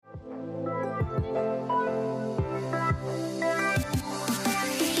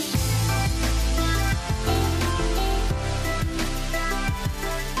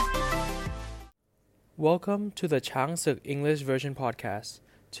Welcome to the Changsuek English version podcast.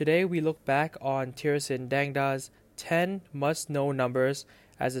 Today we look back on Teerasil Dangda's 10 must-know numbers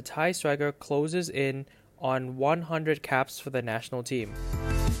as the Thai striker closes in on 100 caps for the national team.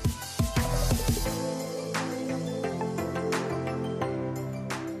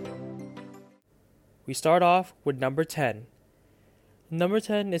 We start off with number 10. Number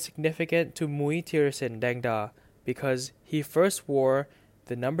 10 is significant to Mui Teerasil Dangda because he first wore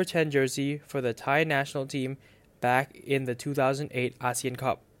the number 10 jersey for the Thai national team back in the 2008 ASEAN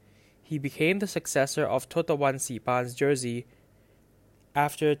Cup. He became the successor of Thottawan Sripan's jersey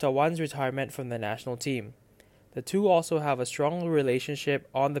after Tawan's retirement from the national team. The two also have a strong relationship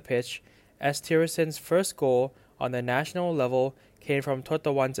on the pitch as Teerasil's first goal on the national level came from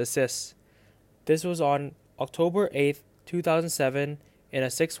Thottawan's assist. This was on October 8, 2007 in a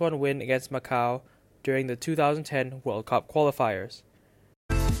 6-1 win against Macau during the 2010 World Cup qualifiers.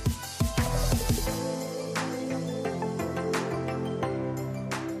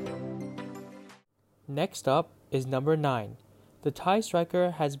 Next up is number 9. The Thai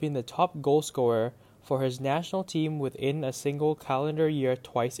striker has been the top goal scorer for his national team within a single calendar year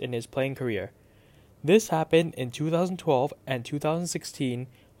twice in his playing career. This happened in 2012 and 2016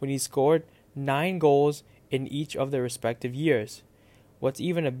 when he scored 9 goals in each of the respective years. What's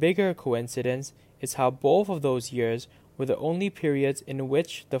even a bigger coincidence is how both of those years were the only periods in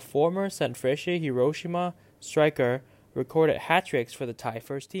which the former Sanfrecce Hiroshima striker recorded hat-tricks for the Thai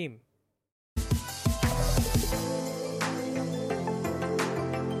first team.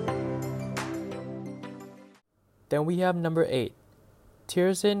 Then we have number 8.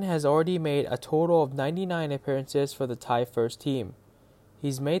 Teerasil has already made a total of 99 appearances for the Thai first team.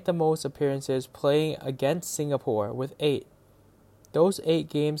 He's made the most appearances playing against Singapore with 8. Those 8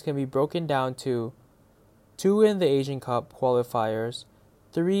 games can be broken down to 2 in the Asian Cup qualifiers,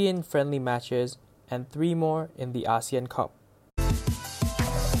 3 in friendly matches, and 3 more in the ASEAN Cup.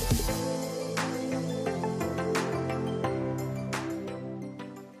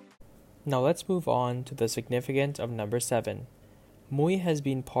 Now let's move on to the significance of number 7. Mui has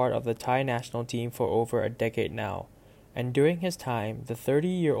been part of the Thai national team for over a decade now, and during his time, the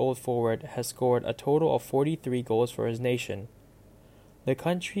 30-year-old forward has scored a total of 43 goals for his nation. The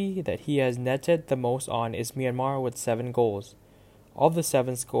country that he has netted the most on is Myanmar with 7 goals. Of the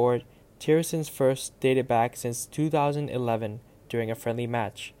 7 scored, Teerasil's first dated back since 2011 during a friendly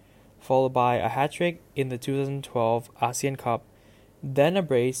match, followed by a hat-trick in the 2012 ASEAN Cup, then a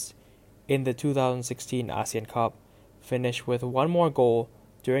brace in the 2016 ASEAN Cup, finished with 1 more goal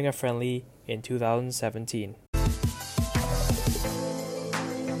during a friendly in 2017.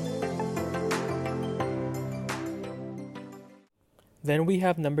 Then we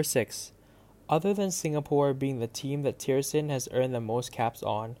have number 6. Other than Singapore being the team that Teerasil has earned the most caps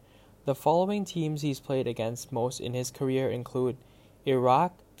on, the following teams he's played against most in his career include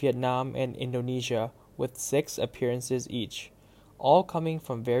Iraq, Vietnam, and Indonesia with 6 appearances each, all coming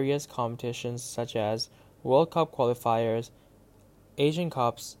from various competitions such as World Cup qualifiers, Asian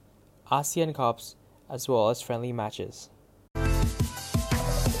Cups, ASEAN Cups, as well as friendly matches.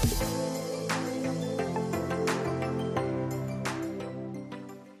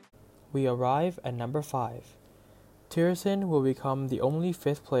 We arrive at number 5. Teerasil will become the only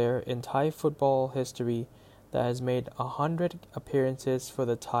 5th player in Thai football history that has made 100 appearances for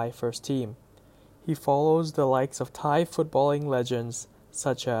the Thai first team. He follows the likes of Thai footballing legends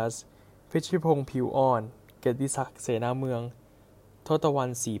such as Pichipong Piuon, Gedisak Senameung,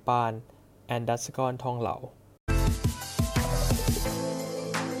 Thottawan Sripan, and Datsakon Thonglao.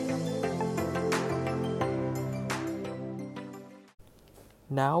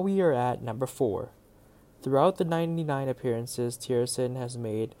 Now we are at number 4. Throughout the 99 appearances Teerasil has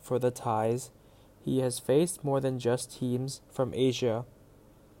made for the Thais, he has faced more than just teams from Asia.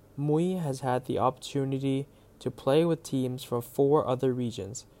 Mui has had the opportunity to play with teams from 4 other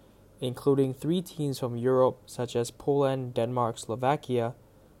regions, including 3 teams from Europe such as Poland, Denmark, Slovakia,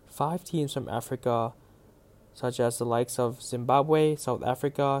 5 teams from Africa such as the likes of Zimbabwe, South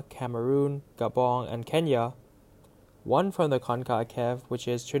Africa, Cameroon, Gabon, and Kenya, 1 from the CONCACAF, which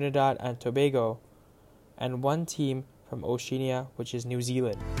is Trinidad and Tobago, and 1 team from Oceania, which is New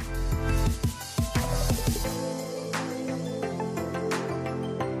Zealand.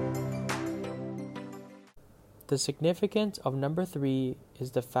 The significance of number 3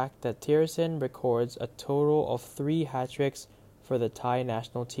 is the fact that Teerasil records a total of 3 hat-tricks for the Thai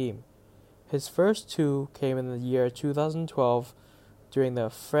national team. His first 2 came in the year 2012 during the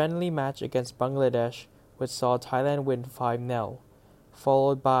friendly match against Bangladesh, which saw Thailand win 5-0,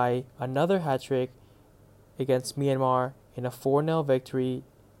 followed by another hat-trick against Myanmar in a 4-0 victory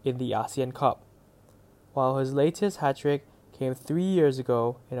in the ASEAN Cup. while his latest hat-trick came 3 years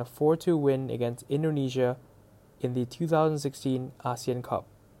ago in a 4-2 win against Indonesia in the 2016 ASEAN Cup.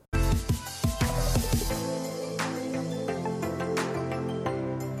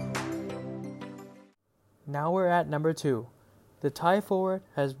 Now we're at number 2. The Thai forward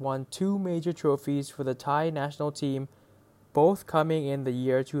has won 2 major trophies for the Thai national team, both coming in the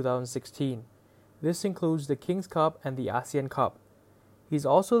year 2016. This includes the King's Cup and the ASEAN Cup. He's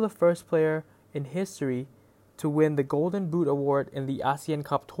also the first player in history to win the Golden Boot Award in the ASEAN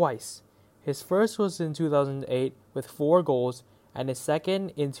Cup twice. His first was in 2008 with 4 goals and his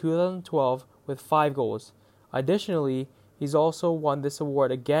second in 2012 with 5 goals. Additionally, he's also won this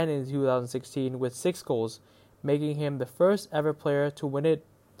award again in 2016 with 6 goals, making him the first ever player to win it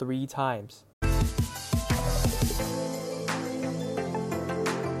 3 times.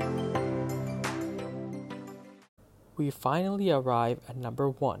 We finally arrive at number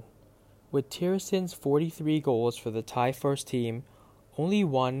 1. With Teerasil's 43 goals for the Thai first team, only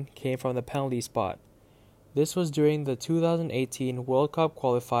 1 came from the penalty spot. This was during the 2018 World Cup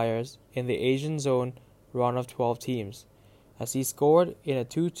qualifiers in the Asian zone round of 12 teams, as he scored in a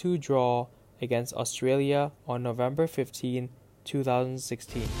 2-2 draw against Australia on November 15,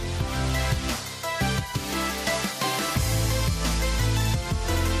 2016.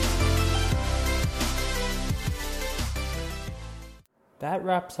 That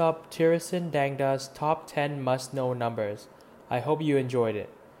wraps up Teerasil Dangda's top 10 must-know numbers. I hope you enjoyed it.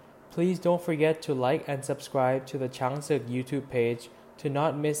 Please don't forget to like and subscribe to the Changsuek YouTube page to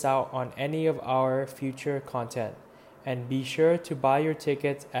not miss out on any of our future content. And be sure to buy your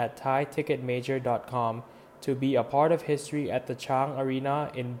tickets at thaiticketmajor.com to be a part of history at the Chang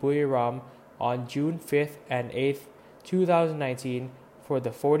Arena in Buriram on June 5th and 8th, 2019 for the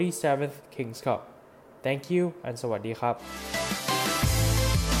 47th King's Cup. Thank you and สวัสดีครับ